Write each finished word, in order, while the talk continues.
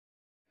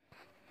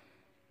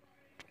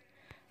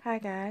Hi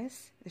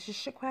guys, this is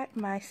Shewquet.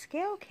 My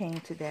scale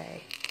came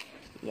today.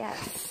 Yes,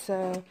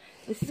 so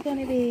this is going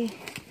to be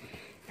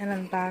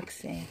an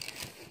unboxing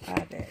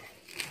of it.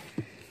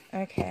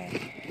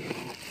 Okay.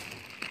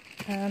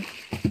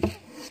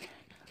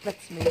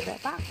 Let's move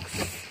that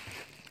box.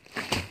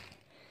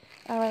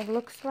 Alright,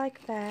 looks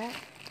like that.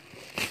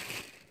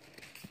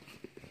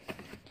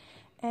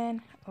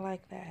 And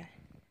like that.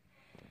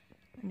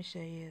 Let me show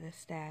you the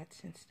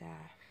stats and stuff.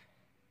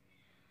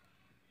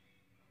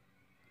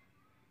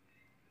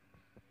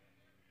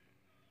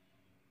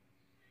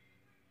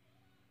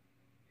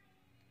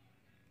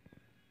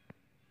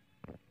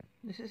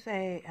 This is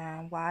a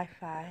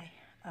Wi-Fi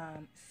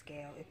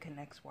scale. It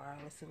connects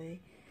wirelessly.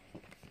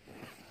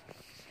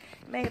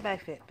 Made by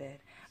Fitbit.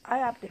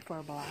 I opted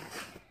for black.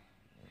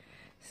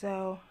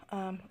 So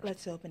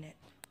let's open it.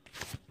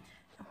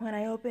 When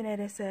I open it,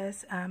 it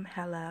says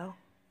hello.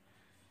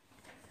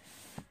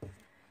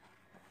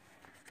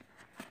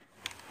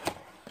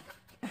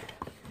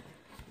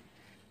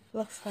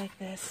 Looks like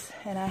this,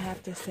 and I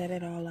have to set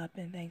it all up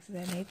and things of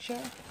that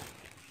nature.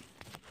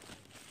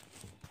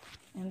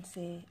 And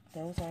see,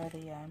 those are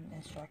the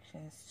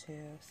instructions to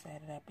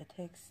set it up. It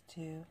takes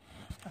 2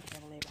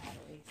 auxiliary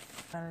batteries.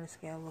 Front of the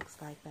scale looks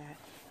like that.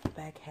 The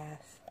back has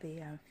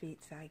the feet,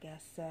 I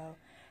guess, so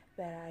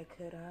that I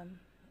could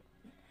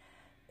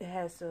it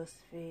has those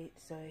feet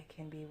so it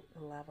can be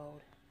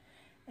leveled.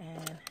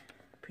 And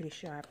pretty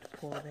sure I have to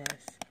pull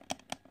this.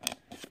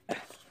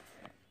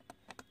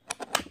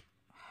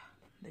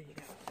 There you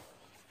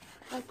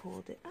go. I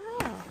pulled it.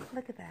 Oh,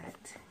 look at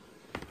that.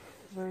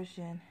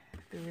 Version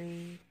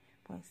 3.7.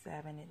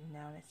 And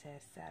now it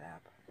says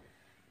setup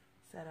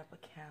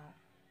account,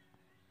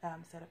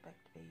 setup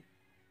activate.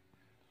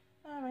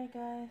 Alright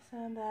guys,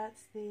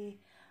 that's the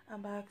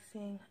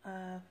unboxing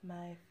of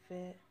my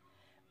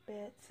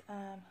Fitbit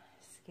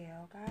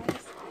scale,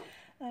 guys.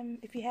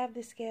 If you have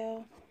this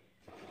scale,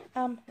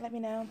 let me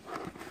know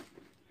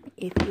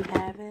if you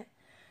have it.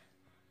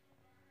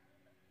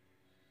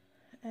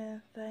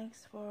 And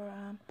thanks for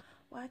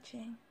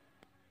watching.